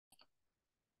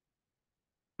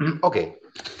Okay,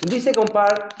 in this second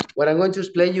part, what I'm going to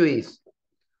explain you is,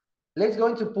 let's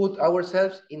going to put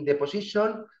ourselves in the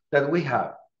position that we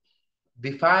have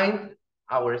defined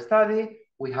our study,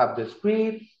 we have the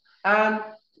script, and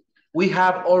we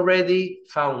have already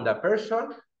found a person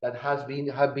that have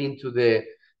been to the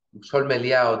Sol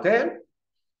Meliá Hotel,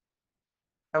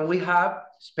 and we have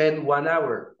spent 1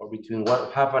 hour or between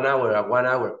half an hour and 1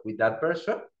 hour with that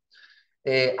person,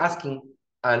 asking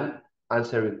and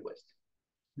answering questions.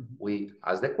 We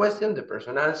ask the question, the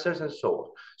person answers, and so on.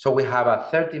 So we have a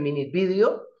 30-minute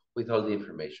video with all the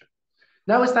information.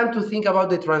 Now it's time to think about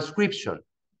the transcription,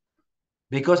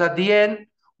 because at the end,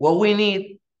 what we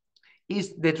need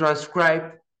is the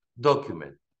transcribed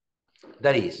document.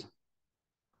 That is,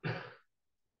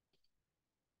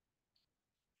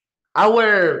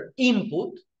 our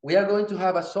input, we are going to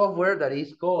have a software that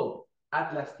is called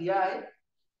Atlas TI.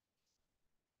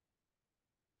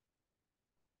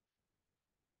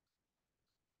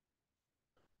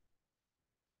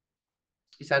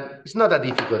 It's not a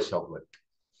difficult software.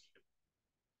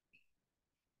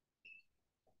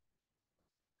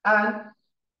 And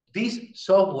this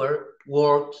software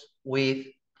works with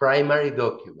primary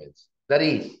documents. That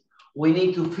is, we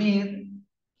need to feed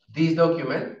this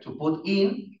document to put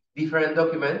in different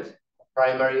documents,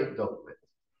 primary documents.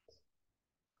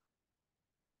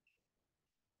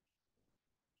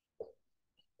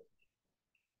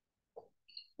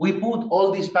 We put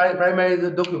all these primary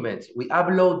documents, we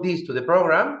upload this to the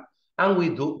program, and we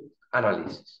do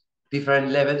analysis,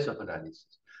 different levels of analysis.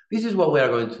 This is what we are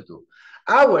going to do.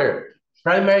 Our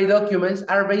primary documents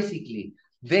are basically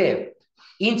the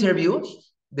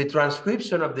interviews, the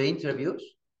transcription of the interviews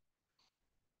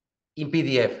in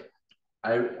PDF.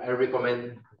 I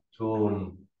recommend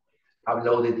to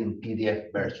upload it in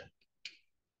PDF version.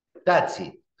 That's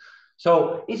it.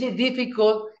 So is it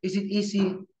difficult? Is it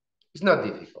easy? It's not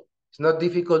difficult. It's not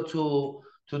difficult to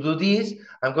do this.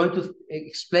 I'm going to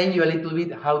explain you a little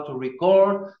bit how to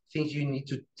record, things you need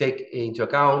to take into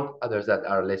account, others that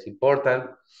are less important.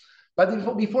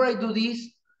 But before I do this,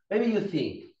 maybe you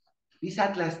think, this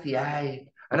Atlas TI,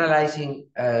 analyzing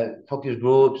focus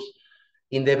groups,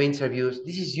 in-depth interviews,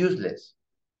 this is useless.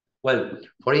 Well,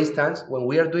 for instance, when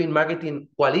we are doing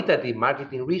qualitative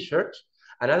marketing research,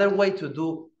 another way to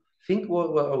do, think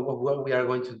what we are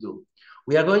going to do.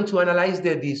 We are going to analyze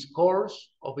the discourse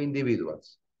of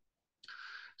individuals.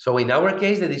 So in our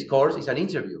case, the discourse is an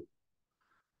interview.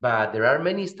 But there are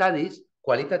many studies,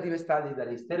 qualitative studies, that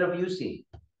instead of using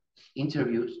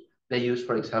interviews, they use,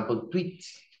 for example, tweets.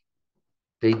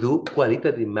 They do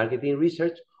qualitative marketing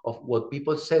research of what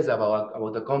people says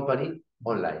about the company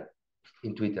online,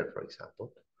 in Twitter, for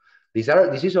example. This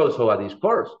is also a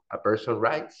discourse. A person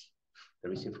writes,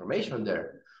 there is information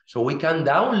there. So we can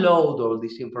download all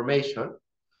this information,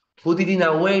 put it in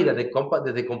a way that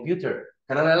the computer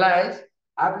can analyze,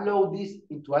 upload this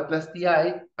into Atlas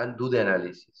TI, and do the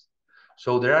analysis.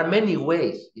 So there are many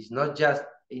ways. It's not just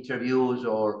interviews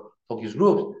or focus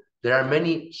groups. There are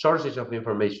many sources of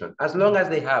information. As long as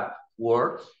they have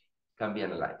words, can be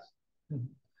analyzed.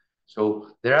 So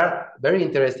there are very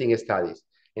interesting studies.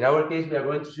 In our case, we are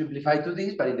going to simplify to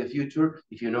this, but in the future,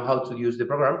 if you know how to use the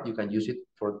program, you can use it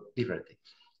for different things.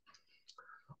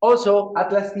 Also,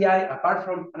 Atlas TI, apart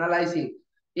from analyzing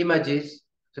videos,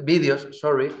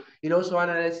 it also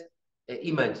analyzes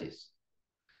images.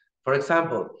 For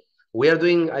example,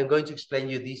 I'm going to explain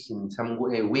you this in some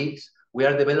weeks. We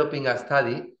are developing a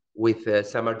study with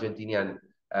some Argentinian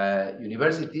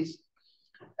universities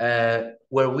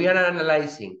where we are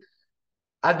analyzing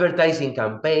advertising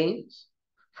campaigns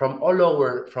from all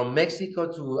over, from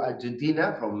Mexico to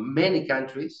Argentina, from many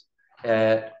countries,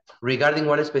 regarding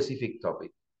one specific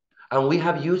topic. And we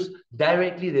have used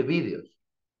directly the videos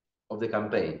of the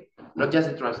campaign, not just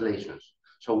the translations.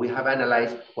 So we have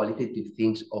analyzed qualitative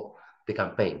things of the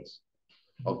campaigns,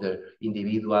 of the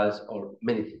individuals, or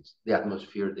many things, the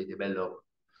atmosphere they develop.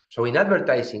 So in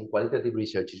advertising, qualitative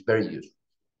research is very useful.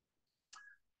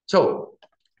 So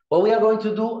what we are going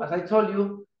to do, as I told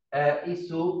you, is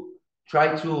to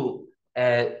try to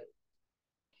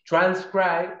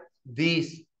transcribe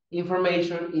this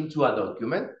information into a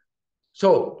document.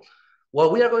 So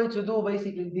what we are going to do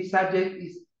basically in this subject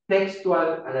is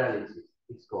textual analysis.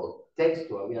 It's called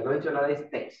textual. We are going to analyze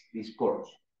text, discourse.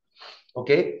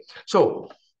 Okay, so,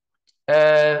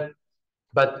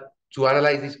 but to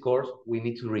analyze discourse, we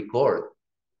need to record.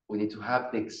 We need to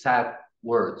have the exact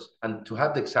words. And to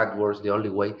have the exact words, the only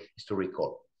way is to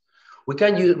record. We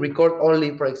can record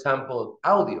only, for example,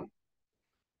 audio.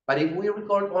 But if we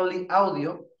record only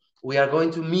audio, we are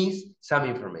going to miss some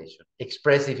information,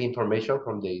 expressive information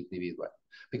from the individual.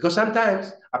 Because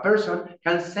sometimes a person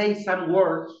can say some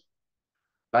words,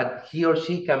 but he or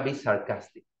she can be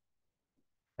sarcastic.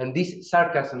 And this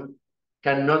sarcasm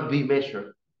cannot be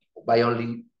measured by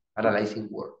only analyzing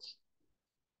words.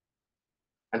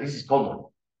 And this is common.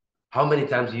 How many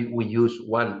times we use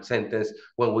one sentence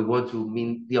when we want to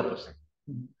mean the opposite?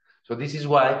 So this is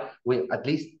why we, at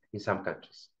least in some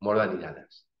countries, more than in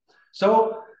others.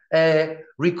 So the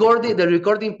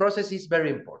recording process is very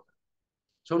important.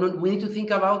 So we need to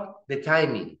think about the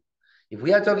timing. If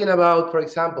we are talking about, for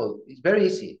example, it's very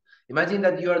easy. Imagine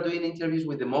that you are doing interviews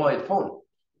with the mobile phone,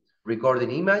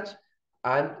 recording image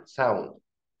and sound.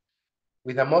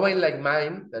 With a mobile like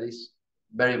mine, that is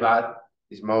very bad,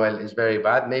 this mobile is very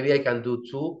bad, maybe I can do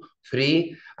 2,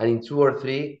 3, and in 2 or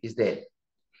 3 is dead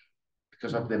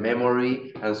because of the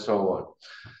memory and so on.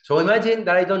 So imagine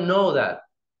that I don't know that.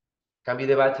 It can be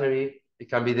the battery, it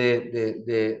can be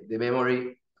the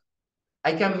memory.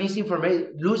 I can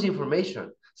lose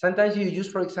information. Sometimes you use,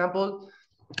 for example,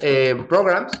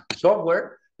 programs,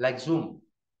 software like Zoom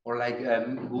or like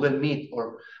Google Meet,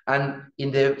 and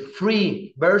in the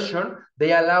free version,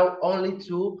 they allow only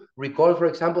to record, for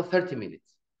example, 30 minutes.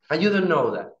 And you don't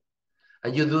know that.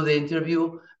 And you do the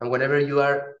interview, and whenever you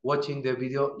are watching the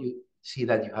video, you see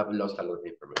that you have lost a lot of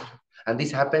information. And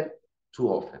this happens too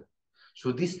often.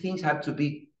 So these things have to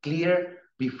be clear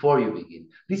before you begin.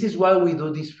 This is why we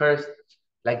do this first,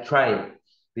 like try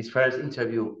this first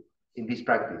interview in this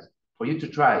practice, for you to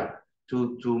try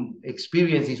to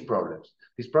experience these problems.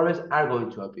 These problems are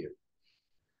going to appear.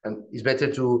 And it's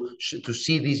better to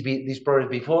see these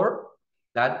problems before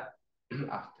than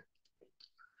after.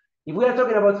 If we are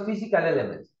talking about physical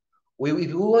elements, if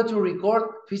we want to record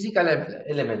physical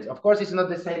elements, of course, it's not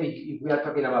the same if we are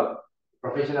talking about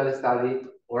professional study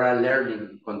or a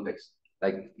learning context,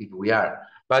 like if we are.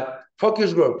 But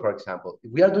focus group, for example,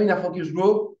 if we are doing a focus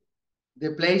group,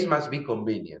 the place must be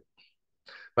convenient,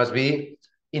 must be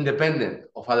independent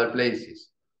of other places,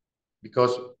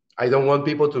 because I don't want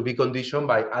people to be conditioned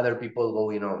by other people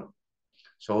going on.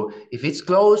 So if it's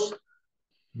close,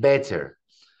 better.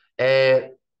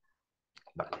 Vale,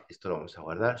 esto lo vamos a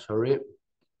guardar, sorry.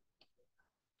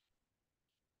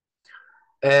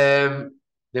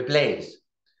 The place.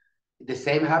 The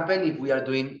same happen if we are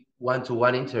doing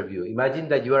one-to-one interview. Imagine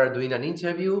that you are doing an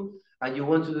interview and you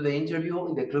want to do the interview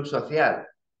in the Club Social.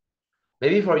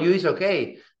 Maybe for you it's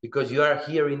okay because you are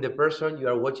hearing the person, you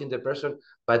are watching the person,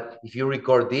 but if you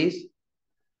record this,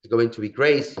 it's going to be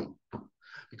crazy.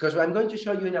 Because I'm going to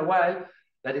show you in a while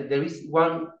that there is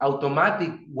one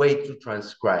automatic way to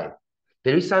transcribe.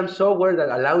 There is some software that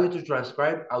allow you to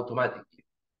transcribe automatically.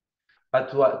 But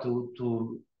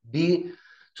to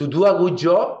do a good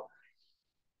job,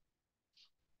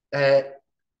 there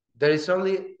is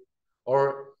only,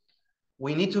 or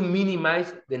we need to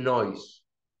minimize the noise.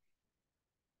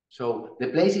 So the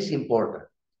place is important.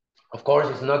 Of course,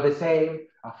 it's not the same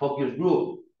a focus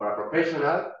group for a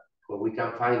professional, where we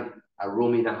can find a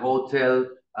room in a hotel,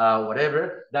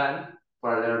 whatever, than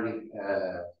for a learning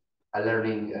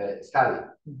study.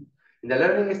 In the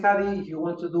learning study, if you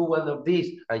want to do one of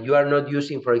these and you are not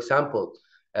using, for example,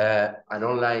 an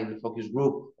online focus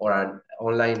group or an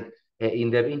online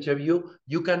in-depth interview,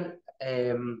 you can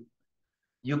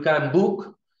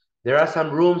book. There are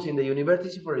some rooms in the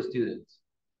university for students.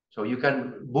 So you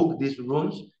can book these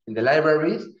rooms in the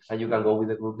libraries and you can go with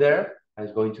the group there, and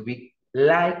it's going to be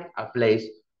like a place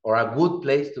or a good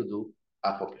place to do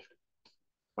a focus group,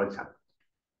 for example.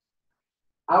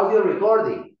 Audio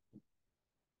recording,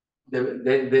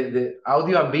 the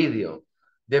audio and video,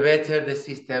 the better the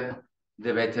system,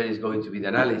 the better is going to be the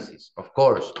analysis, of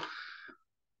course.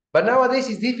 But nowadays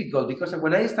it's difficult because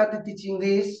when I started teaching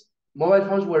this, mobile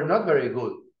phones were not very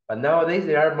good. But nowadays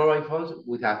there are mobile phones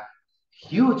with a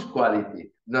huge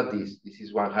quality. Not this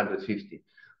is 150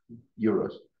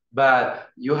 euros. But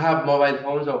you have mobile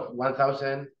phones of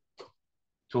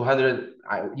 1,200.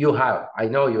 I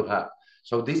know you have.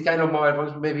 So these kind of mobile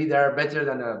phones, maybe they are better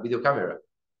than a video camera.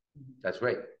 That's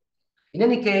great. In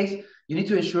any case, you need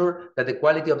to ensure that the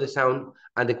quality of the sound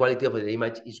and the quality of the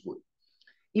image is good.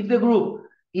 If the group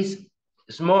is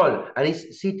small and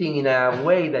is sitting in a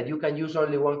way that you can use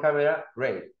only one camera,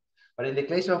 great. But in the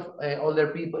case of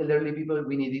elderly people,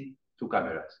 we needed 2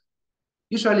 cameras.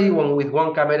 Usually, with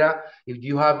one camera, if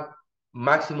you have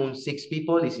maximum 6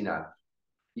 people, is enough.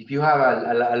 If you have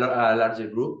a larger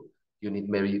group, you need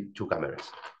maybe 2 cameras.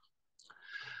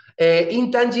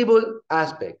 Intangible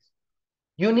aspects.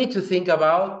 You need to think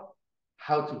about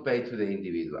how to pay to the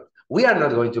individual. We are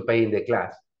not going to pay in the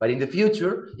class, but in the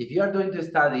future, if you are going to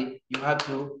study, you have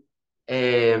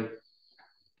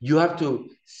to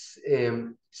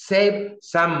save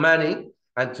some money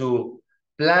and to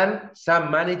plan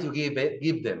some money to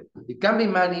give them. It can be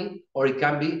money or it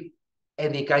can be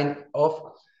any kind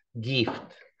of gift.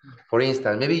 For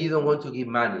instance, maybe you don't want to give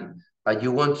money, but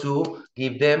you want to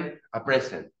give them a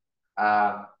present.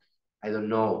 I don't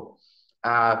know,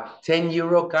 a 10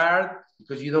 euro card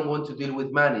because you don't want to deal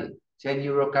with money, 10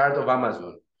 euro card of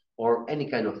Amazon or any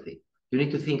kind of thing. You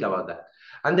need to think about that.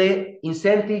 And the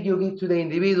incentive you give to the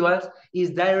individuals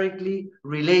is directly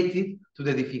related to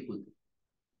the difficulty.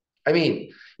 I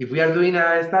mean, if we are doing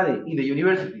a study in the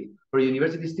university for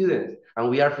university students and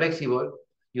we are flexible,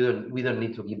 we don't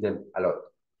need to give them a lot.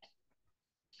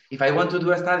 If I want to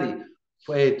do a study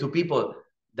to people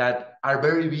that are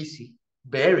very busy,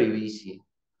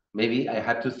 maybe I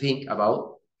have to think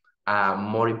about a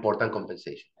more important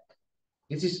compensation.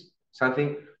 This is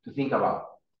something to think about.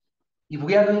 If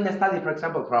we are doing a study, for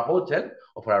example, for a hotel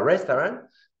or for a restaurant,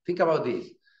 think about this.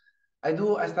 I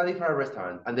do a study for a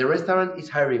restaurant and the restaurant is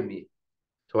hiring me.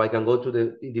 So I can go to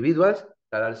the individuals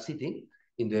that are sitting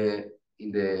in the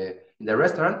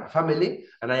restaurant, a family,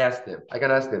 and I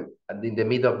can ask them in the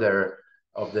middle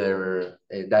of their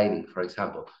dining, for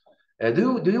example.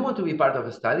 Do you want to be part of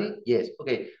a study? Yes.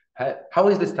 Okay. How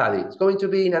is the study? It's going to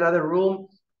be in another room.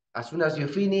 As soon as you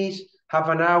finish, half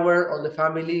an hour, all the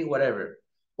family, whatever.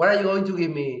 What are you going to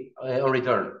give me on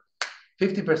return?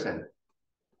 50%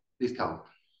 discount,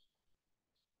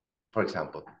 for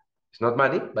example. It's not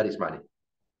money, but it's money.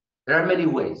 There are many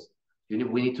ways. We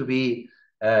need to be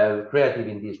creative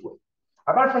in this way.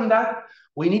 Apart from that,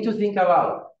 we need to think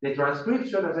about the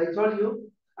transcription, as I told you,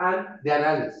 and the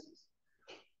analysis.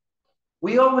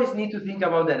 We always need to think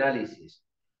about the analysis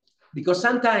because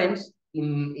sometimes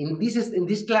in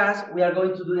this class, we are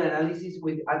going to do the analysis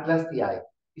with Atlas TI.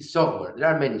 It's software. There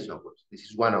are many softwares. This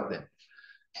is one of them.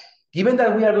 Given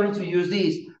that we are going to use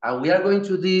this and we are going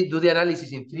to do the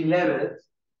analysis in 3 levels,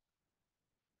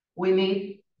 we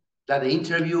need that the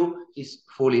interview is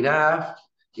full enough,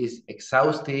 is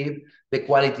exhaustive, the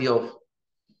quality of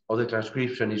the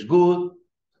transcription is good,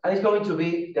 and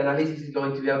the analysis is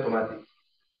going to be automatic.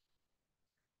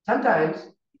 Sometimes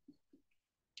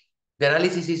the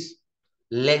analysis is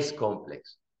less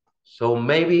complex. So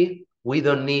maybe we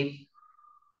don't need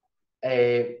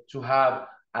to have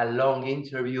a long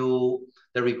interview.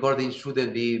 The recording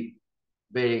shouldn't be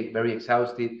very, very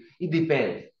exhaustive. It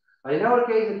depends. And in our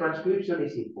case, the transcription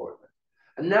is important.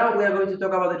 And now we are going to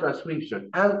talk about the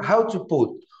transcription and how to put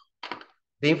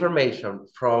the information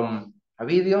from a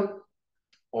video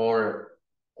or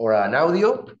an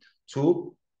audio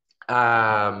to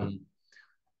in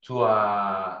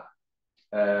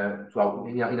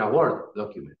a Word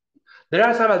document. There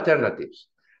are some alternatives.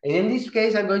 And in this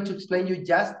case, I'm going to explain you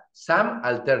just some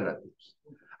alternatives.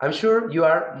 I'm sure you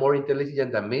are more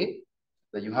intelligent than me,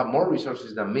 that you have more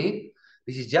resources than me.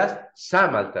 This is just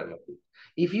some alternatives.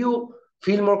 If you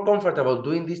feel more comfortable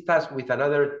doing this task with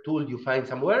another tool you find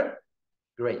somewhere,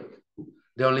 great.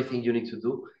 The only thing you need to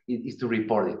do is to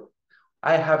report it.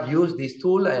 I have used this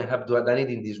tool and I have done it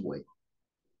in this way.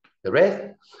 The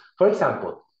rest, for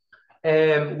example,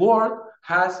 Word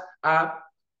has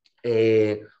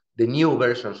the new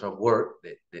versions of Word,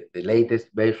 the latest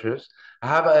versions,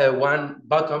 have one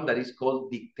button that is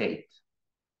called Dictate.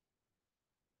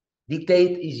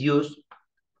 Dictate is used,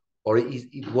 or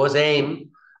it was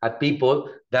aimed at people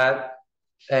that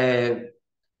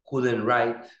couldn't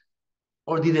write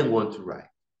or didn't want to write.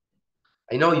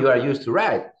 I know you are used to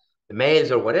write the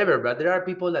mails or whatever, but there are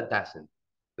people that doesn't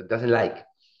like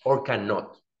or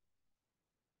cannot.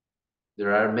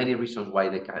 There are many reasons why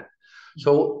they can't.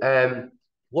 So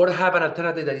Word have an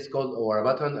alternative that is called, or a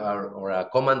button or a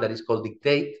command that is called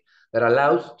Dictate, that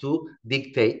allows to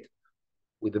dictate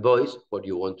with the voice what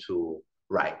you want to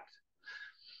write.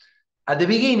 At the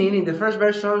beginning, in the first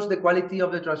versions, the quality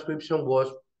of the transcription was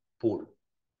poor.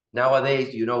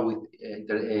 Nowadays, you know, with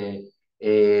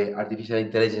artificial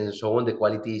intelligence and so on, the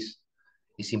quality is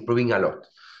improving a lot.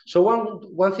 So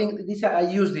one thing, I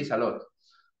use this a lot.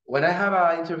 When I have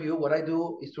an interview, what I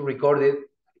do is to record it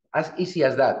as easy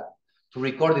as that. To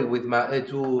record it with my, put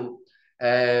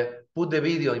the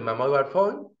video in my mobile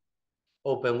phone,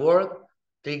 open Word,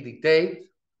 click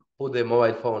Dictate, put the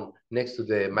mobile phone next to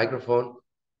the microphone,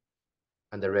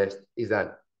 and the rest is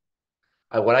done.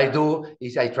 And what I do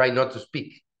is I try not to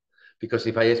speak, because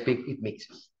if I speak, it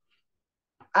mixes.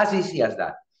 As easy as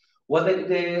that. What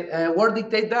the Word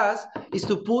Dictate does is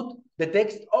to put the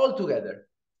text all together.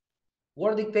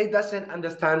 Word Dictate doesn't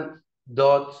understand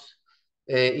dots,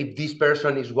 if this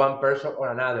person is one person or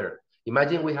another.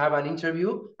 Imagine we have an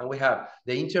interview and we have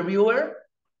the interviewer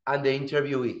and the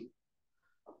interviewee.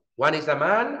 One is a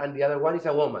man and the other one is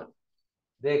a woman.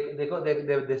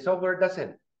 The software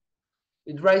doesn't.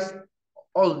 It writes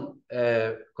all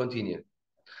continuous.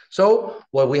 So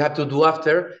what we have to do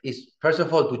after is, first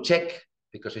of all, to check,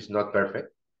 because it's not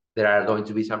perfect. There are going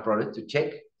to be some problems to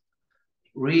check,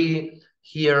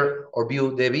 hear or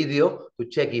view the video to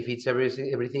check if it's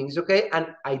everything is okay, and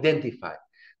identify.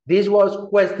 This was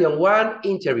question 1,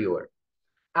 interviewer.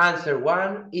 Answer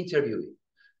 1, interviewee.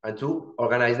 And to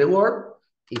organize the work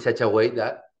in such a way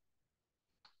that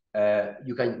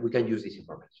we can use this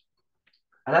information.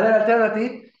 Another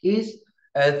alternative is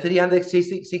a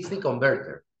 360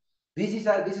 converter. This is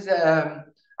a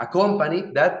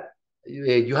company that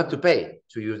you have to pay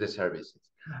to use the services.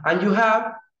 And you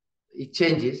have, it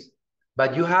changes,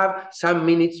 but you have some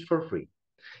minutes for free.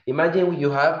 Imagine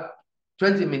you have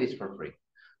 20 minutes for free.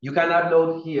 You can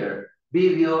upload here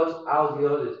videos,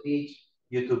 audio, speech,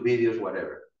 YouTube videos,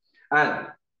 whatever. And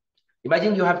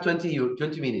imagine you have 20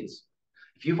 minutes.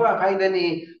 If you find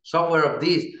any software of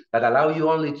this that allow you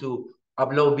only to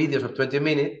upload videos of 20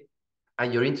 minutes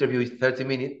and your interview is 30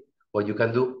 minutes, what you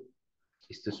can do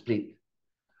is to split.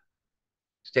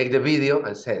 Take the video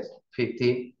and says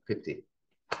 15, 15.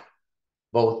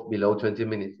 Both below 20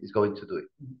 minutes is going to do it.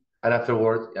 And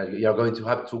afterwards, you're going to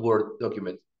have 2 Word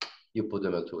documents. You put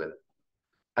them all together.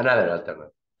 Another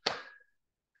alternative.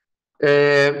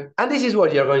 And this is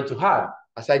what you're going to have.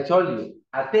 As I told you,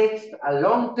 a text, a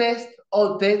long text,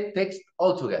 all text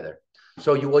all together.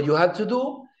 So what you have to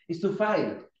do is to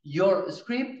find your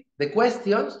script, the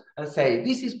questions, and say,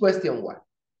 this is question 1.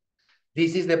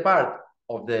 This is the part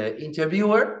of the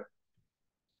interviewer.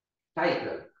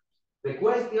 Title. The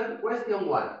question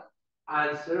 1,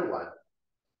 answer 1.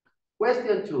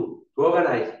 Question 2, to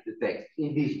organize the text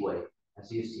in this way,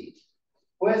 as you see.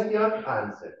 Question,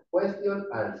 answer, question,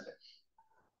 answer.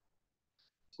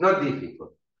 It's not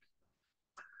difficult.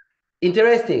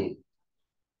 Interesting.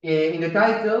 In the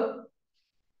title,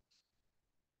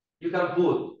 you can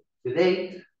put the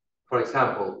date, for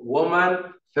example,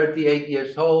 woman, 38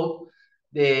 years old,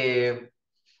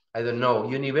 I don't know,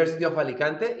 University of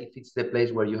Alicante, if it's the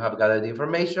place where you have gathered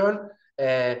information,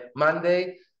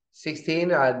 Monday,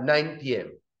 16 at 9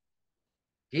 p.m.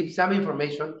 Give some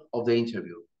information of the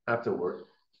interview afterwards,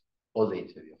 all the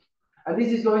interview. And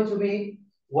this is going to be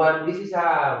this is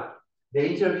the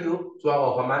interview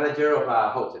of a manager of a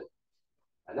hotel.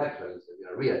 An actual interview,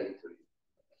 a real interview.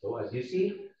 So as you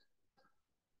see,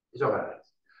 it's organized.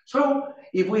 So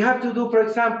if we have to do, for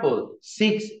example,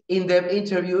 6 in-depth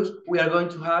interviews, we are going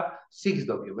to have 6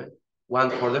 documents.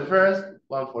 1 for the first,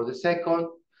 1 for the second.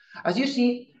 As you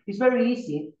see, it's very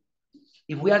easy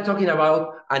if we are talking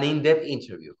about an in-depth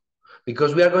interview,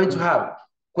 because we are going to have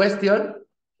question,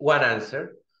 1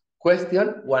 answer,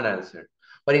 question, 1 answer.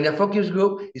 But in a focus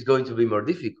group, it's going to be more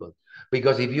difficult,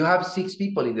 because if you have 6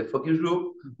 people in the focus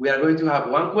group, we are going to have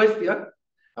 1 question,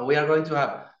 and we are going to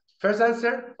have first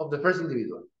answer of the first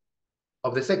individual,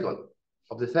 of the second,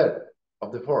 of the third,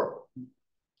 of the fourth.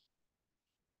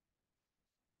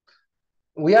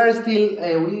 We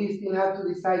still have to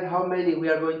decide how many we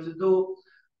are going to do,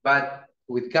 but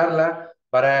with Carla.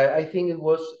 But I think it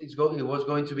was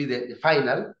going to be the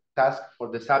final task for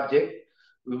the subject.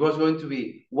 It was going to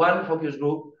be 1 focus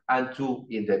group and 2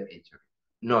 in-depth interview,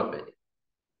 not many.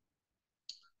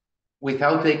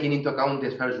 Without taking into account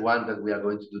the first one that we are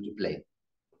going to do to play.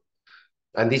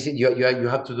 And this is, you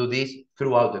have to do this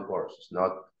throughout the course,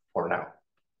 not for now.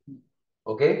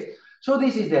 Okay? So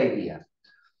this is the idea.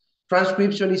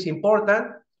 Transcription is important.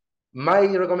 My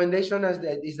recommendation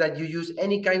is that you use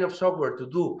any kind of software to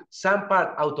do some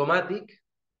part automatic.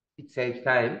 It saves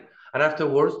time. And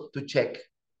afterwards, to check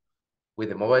with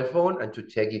the mobile phone and to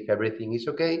check if everything is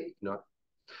okay. No,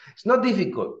 it's not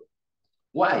difficult.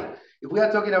 Why? If we are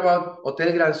talking about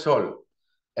Hotel Gran Sol,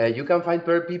 you can find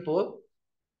per people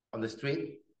on the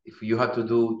street. If you have to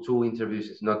do 2 interviews,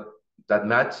 it's not that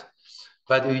much.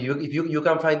 But if you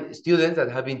can find students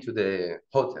that have been to the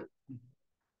hotel,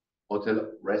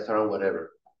 restaurant,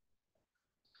 whatever.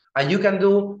 And you can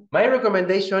do, my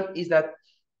recommendation is that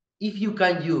if you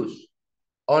can use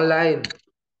online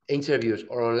interviews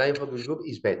or online focus group,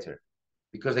 is better,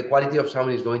 because the quality of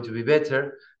sound is going to be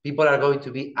better. People are going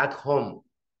to be at home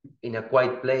in a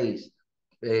quiet place,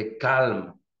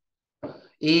 calm.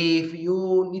 If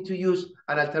you need to use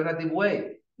an alternative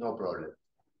way, no problem.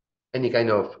 Any kind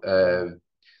of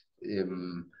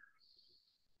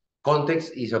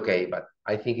context is okay, but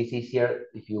I think it's easier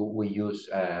if we use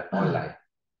online.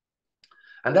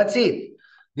 And that's it.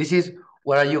 This is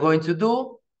what are you going to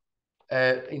do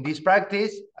in this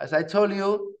practice. As I told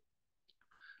you,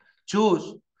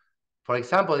 choose, for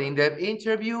example, in-depth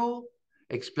interview,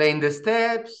 explain the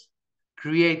steps,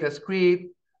 create a script,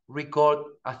 record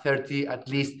at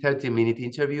least 30-minute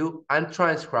interview and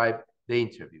transcribe the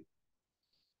interview.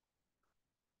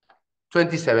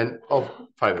 27th of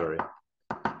February,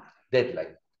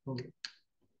 deadline. Okay.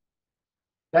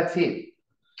 That's it.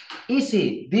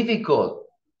 Easy, difficult.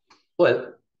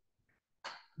 Well,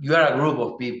 you are a group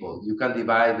of people. You can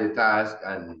divide the task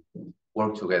and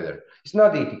work together. It's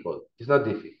not difficult. It's not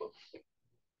difficult.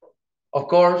 Of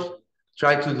course,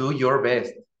 try to do your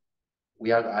best.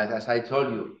 We are, as I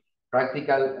told you,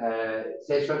 practical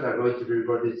sessions are going to be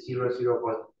recorded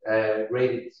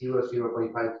rated 0,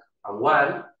 0.5, and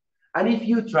 1. And if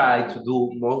you try to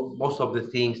do most of the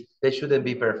things, they shouldn't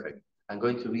be perfect. I'm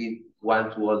going to be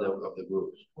 1 to all of the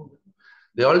groups.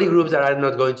 The only groups that are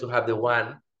not going to have the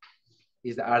 1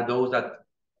 are those that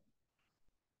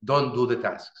don't do the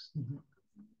tasks.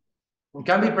 It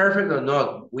can be perfect or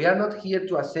not. We are not here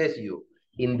to assess you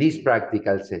in these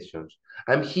practical sessions.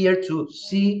 I'm here to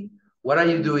see what are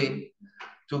you doing,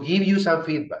 to give you some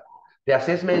feedback. The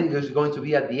assessment is going to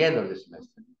be at the end of the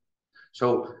semester.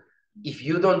 So if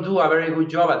you don't do a very good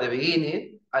job at the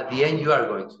beginning, at the end you are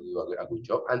going to do a good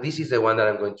job. And this is the one that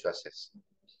I'm going to assess.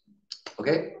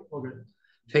 Okay? Okay.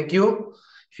 Thank you.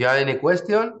 If you have any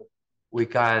question, we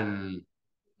can